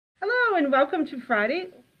And welcome to Friday.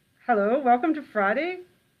 Hello, welcome to Friday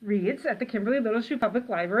Reads at the Kimberly Little Shoe Public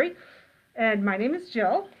Library. And my name is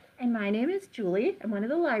Jill. And my name is Julie. I'm one of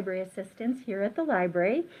the library assistants here at the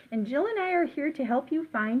library. And Jill and I are here to help you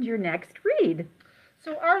find your next read.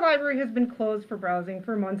 So our library has been closed for browsing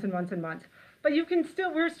for months and months and months. But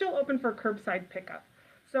we're still open for curbside pickup.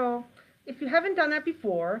 So if you haven't done that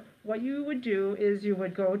before, what you would do is you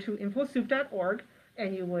would go to infosoup.org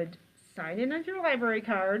and you would sign in on your library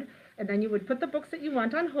card, and then you would put the books that you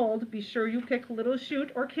want on hold. Be sure you pick Little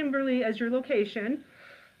Chute or Kimberly as your location.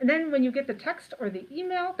 And then when you get the text or the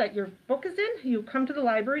email that your book is in, you come to the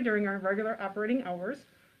library during our regular operating hours.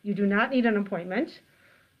 You do not need an appointment.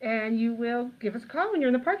 And you will give us a call when you're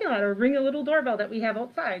in the parking lot or ring a little doorbell that we have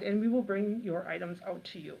outside, and we will bring your items out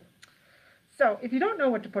to you. So if you don't know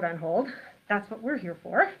what to put on hold, that's what we're here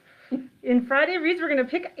for. In Friday Reads, we're going to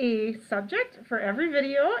pick a subject for every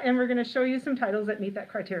video, and we're going to show you some titles that meet that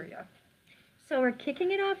criteria. So we're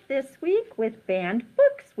kicking it off this week with Banned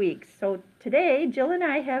Books Week. So today, Jill and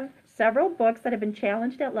I have several books that have been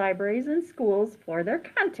challenged at libraries and schools for their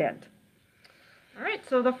content. All right,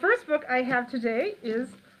 so the first book I have today is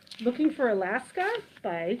Looking for Alaska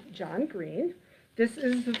by John Green. This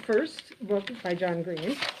is the first book by John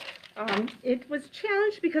Green. It was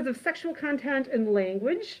challenged because of sexual content and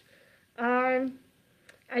language.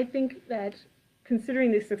 I think that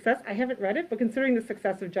considering the success, I haven't read it, but considering the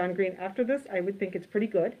success of John Green after this, I would think it's pretty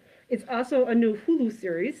good. It's also a new Hulu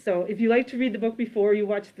series, so if you like to read the book before you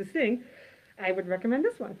watch the thing, I would recommend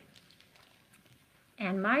this one.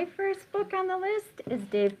 And my first book on the list is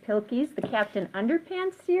Dave Pilkey's The Captain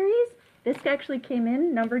Underpants series. This actually came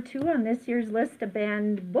in #2 on this year's list of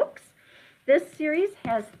banned books. This series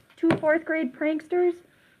has two fourth-grade pranksters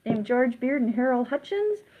named George Beard and Harold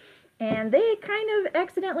Hutchins, and they kind of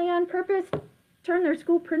accidentally on purpose turned their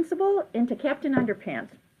school principal into Captain Underpants.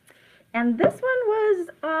 And this one was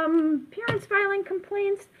parents filing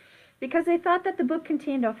complaints because they thought that the book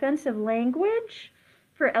contained offensive language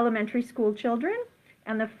for elementary school children.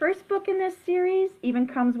 And the first book in this series even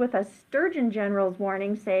comes with a Sturgeon General's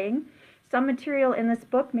warning saying, some material in this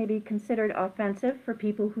book may be considered offensive for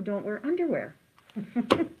people who don't wear underwear.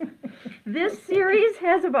 This series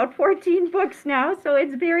has about 14 books now, so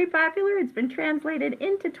it's very popular. It's been translated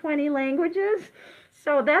into 20 languages.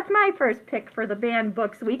 So that's my first pick for the Banned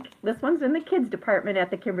Books Week. This one's in the kids department at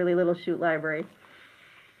the Kimberly Little Chute Library.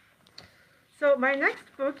 So my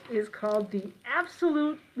next book is called The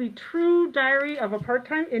Absolutely True Diary of a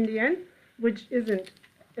Part-Time Indian, which isn't.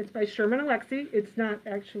 It's by Sherman Alexie. It's not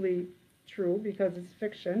actually true because it's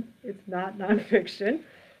fiction. It's not nonfiction.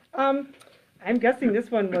 I'm guessing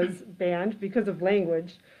this one was banned because of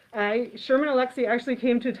language. Sherman Alexie actually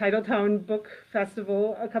came to Titletown Book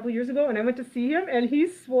Festival a couple years ago, and I went to see him, and he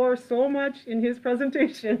swore so much in his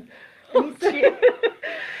presentation. And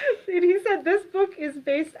he said this book is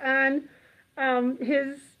based on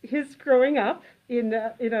his growing up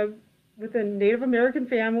with a Native American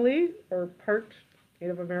family, or part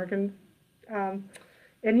Native American,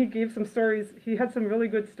 and he gave some stories. He had some really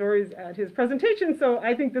good stories at his presentation, so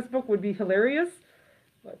I think this book would be hilarious,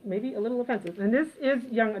 but maybe a little offensive. And this is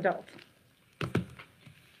young adult.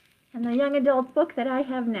 And the young adult book that I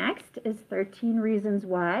have next is 13 Reasons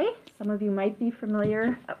Why. Some of you might be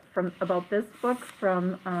familiar about this book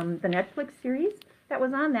from the Netflix series that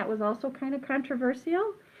was on. That was also kind of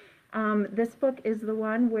controversial. This book is the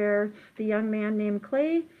one where the young man named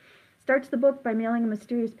Clay starts the book by mailing a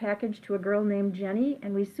mysterious package to a girl named Jenny,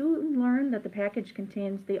 and we soon learn that the package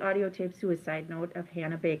contains the audio tape suicide note of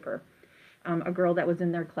Hannah Baker, a girl that was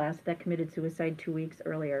in their class that committed suicide 2 weeks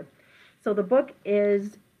earlier. So the book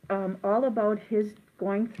is all about his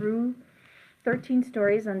going through 13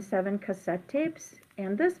 stories on 7 cassette tapes,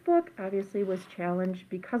 and this book obviously was challenged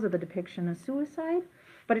because of the depiction of suicide,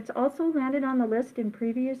 but it's also landed on the list in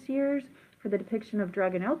previous years for the depiction of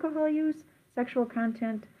drug and alcohol use, sexual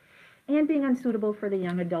content, and being unsuitable for the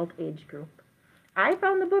young adult age group. I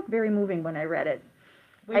found the book very moving when I read it.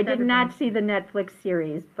 I did not see the Netflix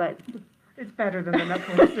series, but it's better than the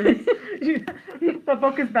Netflix series. The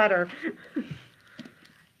book is better.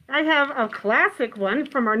 I have a classic one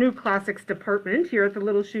from our new classics department here at the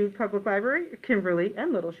Little Chute Public Library, Kimberly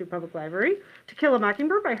and Little Chute Public Library, To Kill a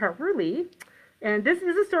Mockingbird by Harper Lee. And this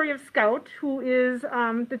is a story of Scout, who is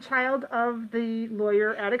the child of the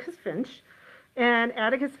lawyer Atticus Finch. And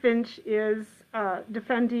Atticus Finch is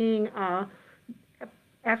defending an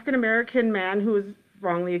African-American man who is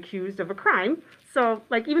wrongly accused of a crime. So,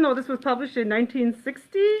 even though this was published in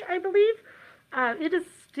 1960, I believe, it is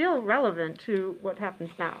still relevant to what happens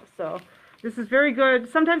now. So This is very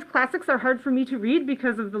good. Sometimes classics are hard for me to read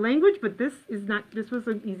because of the language, but this is not. This was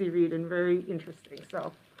an easy read and very interesting.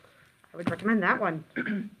 So I would recommend that one.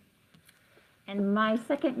 And my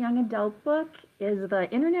second young adult book is the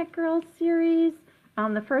Internet Girls series.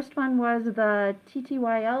 The first one was the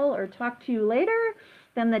TTYL, or Talk to You Later,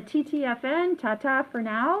 then the TTFN, Ta-Ta for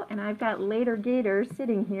Now, and I've got Later Gator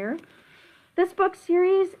sitting here. This book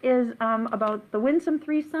series is about the winsome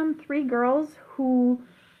threesome, 3 girls who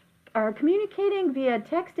are communicating via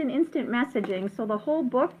text and instant messaging, so the whole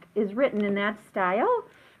book is written in that style.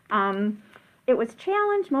 It was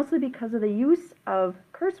challenged mostly because of the use of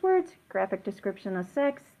curse words, graphic description of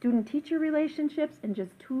sex, student-teacher relationships, and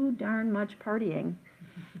just too darn much partying.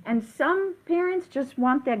 And some parents just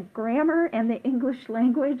want that grammar and the English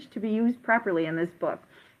language to be used properly in this book.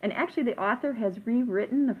 And actually the author has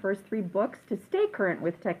rewritten the first 3 books to stay current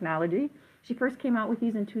with technology. She first came out with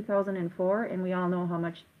these in 2004, and we all know how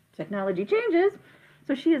much technology changes.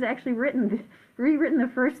 So she has actually rewritten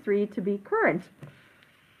the first 3 to be current.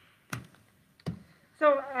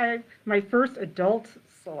 So my first adult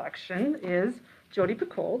selection is Jodi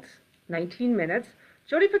Picoult, 19 Minutes.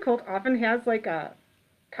 Jodi Picoult often has like a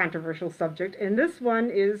controversial subject, and this one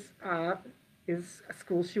is a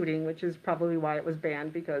school shooting, which is probably why it was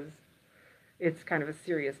banned, because it's kind of a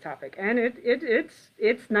serious topic. And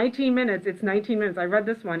it's 19 minutes. It's 19 minutes. I read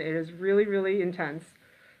this one. It is really, really intense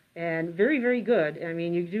and very, very good. I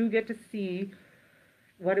mean, you do get to see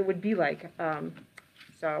what it would be like.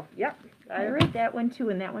 So, yeah. I read that one too,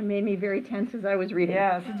 and that one made me very tense as I was reading.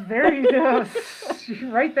 Yes, it's very,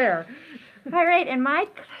 right there. All right, and my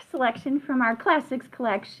selection from our classics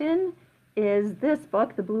collection is this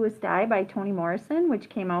book, The Bluest Eye by Toni Morrison, which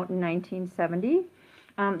came out in 1970.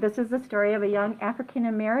 This is the story of a young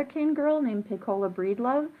African-American girl named Pecola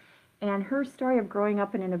Breedlove, and her story of growing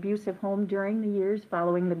up in an abusive home during the years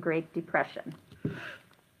following the Great Depression.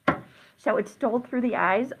 So it's told through the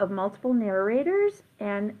eyes of multiple narrators,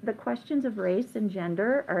 and the questions of race and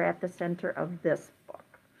gender are at the center of this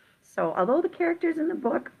book. So although the characters in the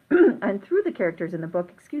book, and through the characters in the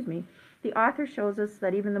book, the author shows us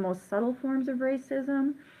that even the most subtle forms of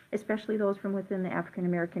racism, especially those from within the African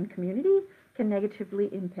American community, can negatively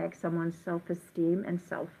impact someone's self-esteem and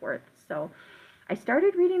self-worth. So I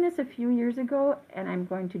started reading this a few years ago, and I'm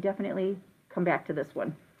going to definitely come back to this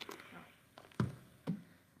one.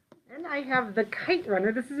 And I have The Kite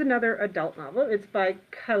Runner. This is another adult novel. It's by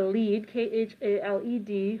Khaled, Khaled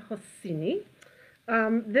Hosseini.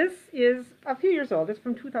 This is a few years old. It's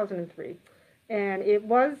from 2003. And it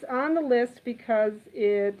was on the list because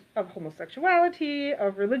of homosexuality,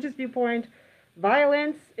 of religious viewpoint,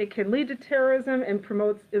 violence. It can lead to terrorism and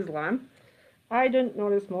promotes Islam. I didn't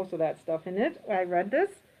notice most of that stuff in it. I read this.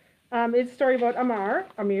 It's a story about Amir,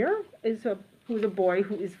 who's a boy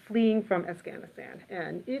who is fleeing from Afghanistan.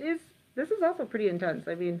 And this is also pretty intense.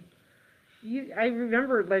 I mean, I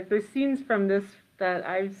remember, like, there's scenes from this that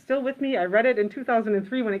are still with me. I read it in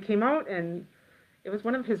 2003 when it came out, and it was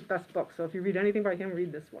one of his best books. So if you read anything by him,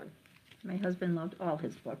 read this one. My husband loved all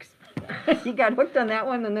his books. He got hooked on that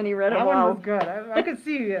one, and then he read them all. That one was good. I could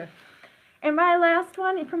see you. And my last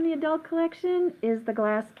one from the adult collection is The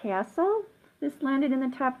Glass Castle. This landed in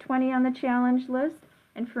the top 20 on the challenge list.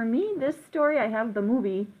 And for me, this story, I have the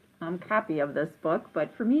movie copy of this book,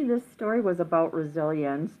 but for me, this story was about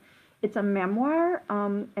resilience. It's a memoir,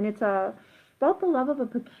 and it's about the love of a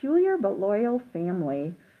peculiar but loyal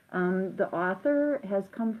family. The author has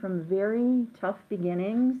come from very tough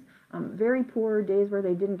beginnings, very poor days where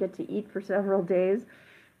they didn't get to eat for several days,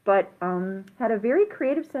 but had a very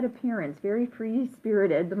creative set of parents, very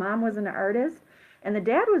free-spirited. The mom was an artist, and the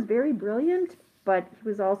dad was very brilliant, but he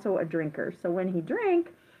was also a drinker. So when he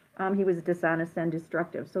drank, he was dishonest and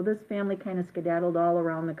destructive. So this family kind of skedaddled all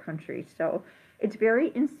around the country. So it's very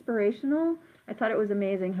inspirational. I thought it was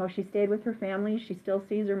amazing how she stayed with her family. She still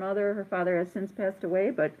sees her mother. Her father has since passed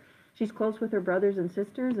away, but she's close with her brothers and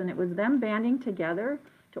sisters, and it was them banding together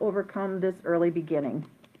to overcome this early beginning.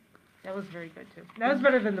 That was very good, too. That was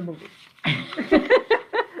better than the movie.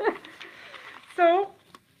 So,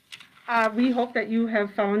 we hope that you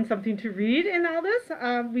have found something to read in all this.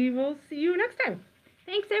 We will see you next time.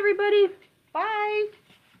 Thanks, everybody. Bye.